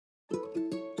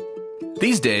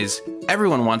These days,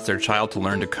 everyone wants their child to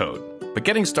learn to code, but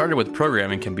getting started with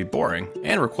programming can be boring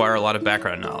and require a lot of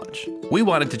background knowledge. We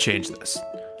wanted to change this,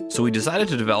 so we decided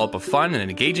to develop a fun and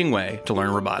engaging way to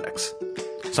learn robotics.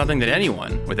 Something that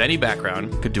anyone with any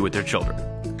background could do with their children.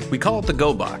 We call it the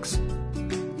GoBox.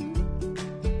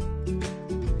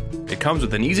 It comes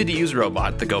with an easy-to-use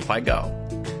robot, the GoPiGo.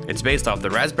 It's based off the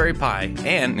Raspberry Pi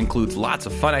and includes lots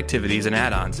of fun activities and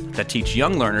add-ons that teach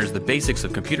young learners the basics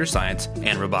of computer science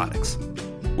and robotics.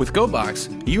 With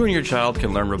GoBox, you and your child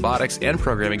can learn robotics and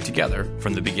programming together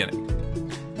from the beginning.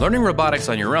 Learning robotics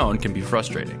on your own can be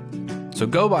frustrating, so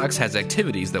GoBox has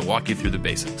activities that walk you through the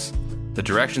basics. The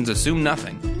directions assume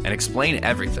nothing and explain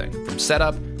everything from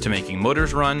setup to making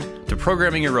motors run to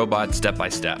programming your robot step by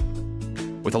step.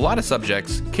 With a lot of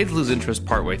subjects, kids lose interest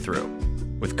partway through.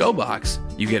 With GoBox,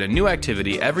 you get a new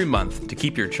activity every month to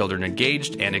keep your children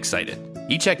engaged and excited.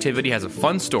 Each activity has a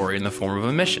fun story in the form of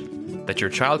a mission that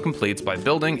your child completes by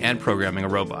building and programming a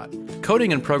robot.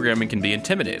 Coding and programming can be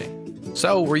intimidating,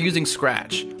 so we're using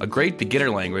Scratch, a great beginner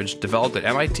language developed at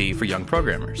MIT for young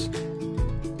programmers.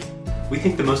 We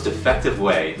think the most effective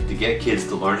way to get kids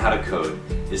to learn how to code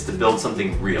is to build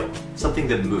something real, something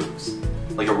that moves,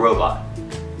 like a robot.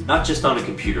 Not just on a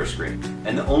computer screen.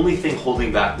 And the only thing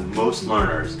holding back most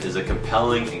learners is a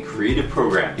compelling and creative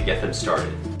program to get them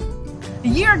started. A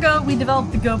year ago, we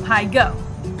developed the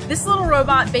GoPiGo, this little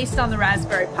robot based on the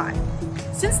Raspberry Pi.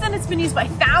 Since then, it's been used by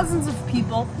thousands of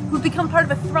people who've become part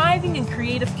of a thriving and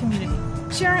creative community,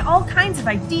 sharing all kinds of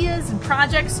ideas and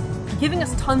projects, and giving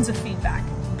us tons of feedback.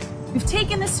 We've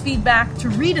taken this feedback to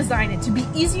redesign it to be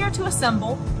easier to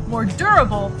assemble, more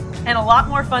durable, and a lot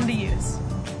more fun to use.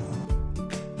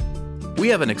 We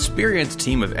have an experienced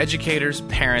team of educators,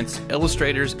 parents,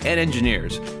 illustrators, and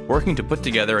engineers working to put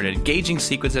together an engaging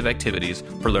sequence of activities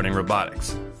for learning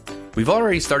robotics. We've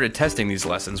already started testing these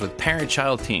lessons with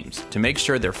parent-child teams to make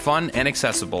sure they're fun and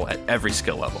accessible at every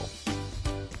skill level.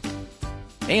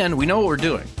 And we know what we're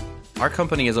doing. Our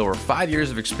company has over 5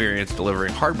 years of experience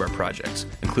delivering hardware projects,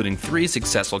 including 3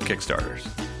 successful Kickstarters.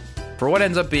 For what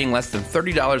ends up being less than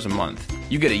 $30 a month,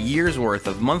 you get a year's worth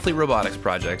of monthly robotics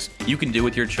projects you can do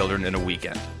with your children in a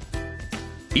weekend.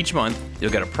 Each month,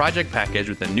 you'll get a project package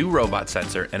with a new robot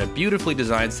sensor and a beautifully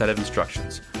designed set of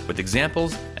instructions, with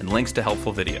examples and links to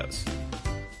helpful videos.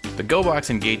 The GoBox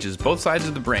engages both sides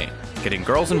of the brain, getting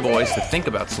girls and boys to think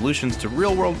about solutions to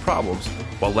real-world problems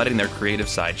while letting their creative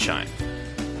side shine.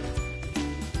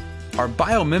 Our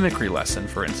biomimicry lesson,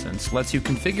 for instance, lets you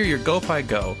configure your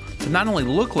GoPiGo to not only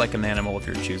look like an animal of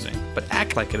your choosing, but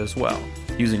act like it as well,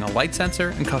 using a light sensor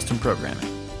and custom programming.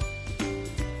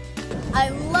 I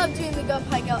love doing the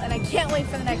GoPiGo, and I can't wait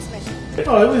for the next mission.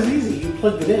 Oh, it was easy. You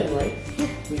plugged it in, right?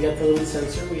 We got the little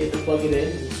sensor. We had to plug it in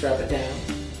and strap it down.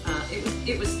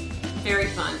 It was very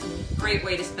fun. Great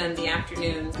way to spend the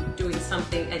afternoon doing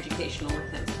something educational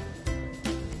with him.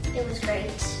 It was great.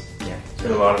 Yeah, it's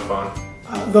been a lot of fun.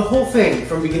 The whole thing,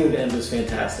 from beginning to end, was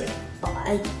fantastic.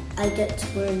 I get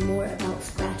to learn more about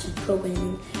Scratch and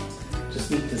programming.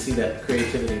 Just neat to see that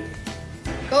creativity.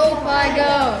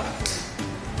 GoPiGo!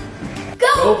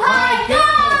 GoPiGo!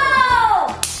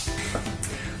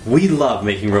 We love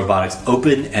making robotics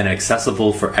open and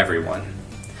accessible for everyone.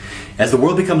 As the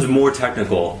world becomes more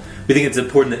technical, we think it's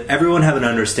important that everyone have an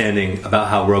understanding about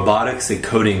how robotics and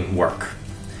coding work.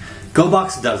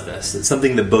 GoBox does this. It's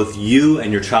something that both you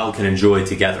and your child can enjoy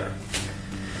together.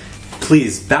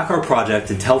 Please back our project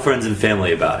and tell friends and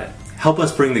family about it. Help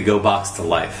us bring the GoBox to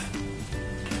life.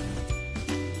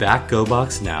 Back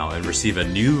GoBox now and receive a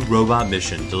new robot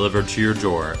mission delivered to your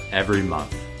door every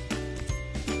month.